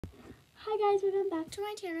Hi guys, welcome back to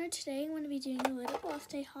my channel. Today I'm going to be doing a little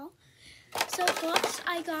birthday haul. So first,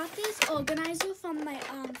 I got this organizer from my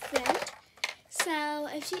friend. So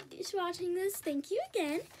if she's watching this, thank you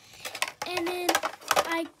again. And then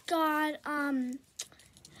I got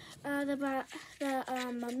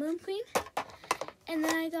the Mum cream. And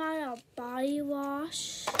then I got a body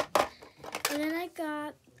wash. And then I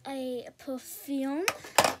got a perfume.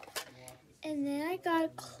 And then I got a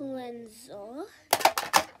cleanser.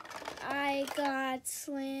 I got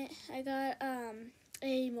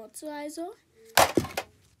a moisturizer,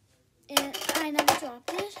 and I never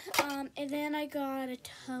dropped it. And then I got a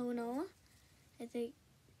toner. I think,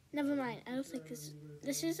 never mind. I don't think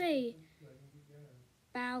this is a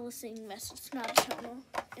balancing mist. It's not a toner.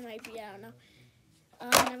 It might be. I don't know.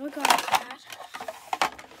 I never got that.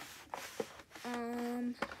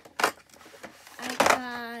 I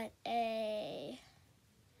got a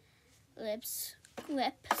lip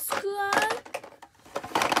scrub.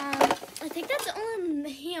 I think that's all in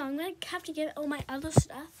here. I'm gonna have to get all my other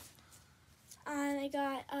stuff. I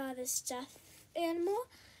got this stuffed animal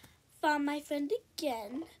from my friend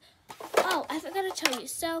again. Oh, I forgot to tell you.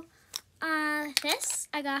 So, this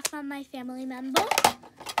I got from my family member.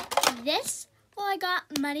 This, well, I got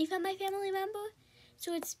money from my family member.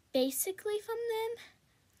 So it's basically from them.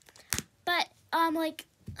 But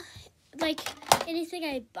like anything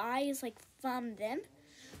I buy is like from them.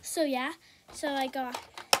 So yeah, so I got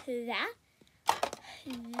that.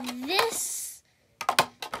 This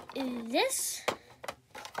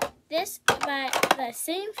by the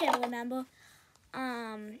same family member.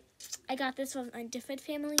 I got this from a different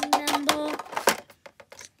family member.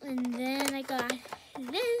 And then I got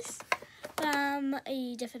this from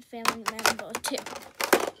a different family member too.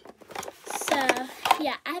 So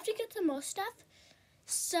yeah, I have to get some more stuff.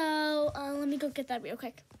 So let me go get that real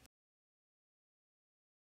quick.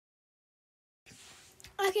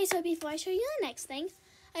 Okay, so before I show you the next thing,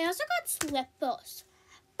 I also got slippers.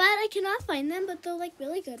 But I cannot find them, but they're like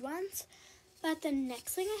really good ones. But the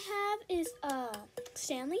next thing I have is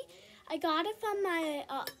Stanley. I got it from my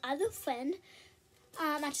other friend.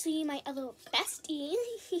 Actually my other bestie.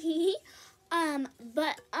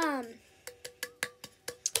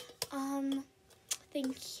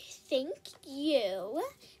 Thank you.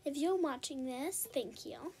 If you're watching this, thank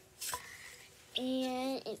you.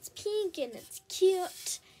 And it's pink and it's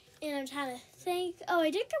cute. And I'm trying to think. Oh, I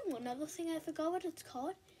did get one other thing. I forgot what it's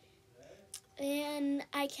called. And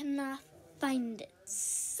I cannot find it.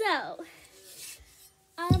 So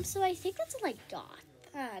I think that's all I got.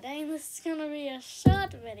 Dang, this is gonna be a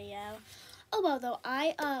short video. Oh well, though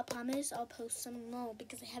I promise I'll post some more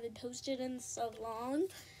because I haven't posted in so long.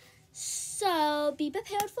 So be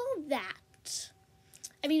prepared for that.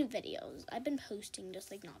 I mean videos. I've been posting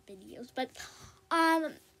just like not videos, but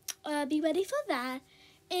be ready for that.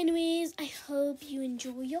 Anyways, I hope you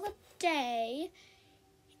enjoy your day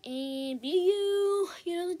and be you.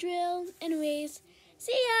 You know the drill. Anyways,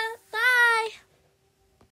 see ya. Bye.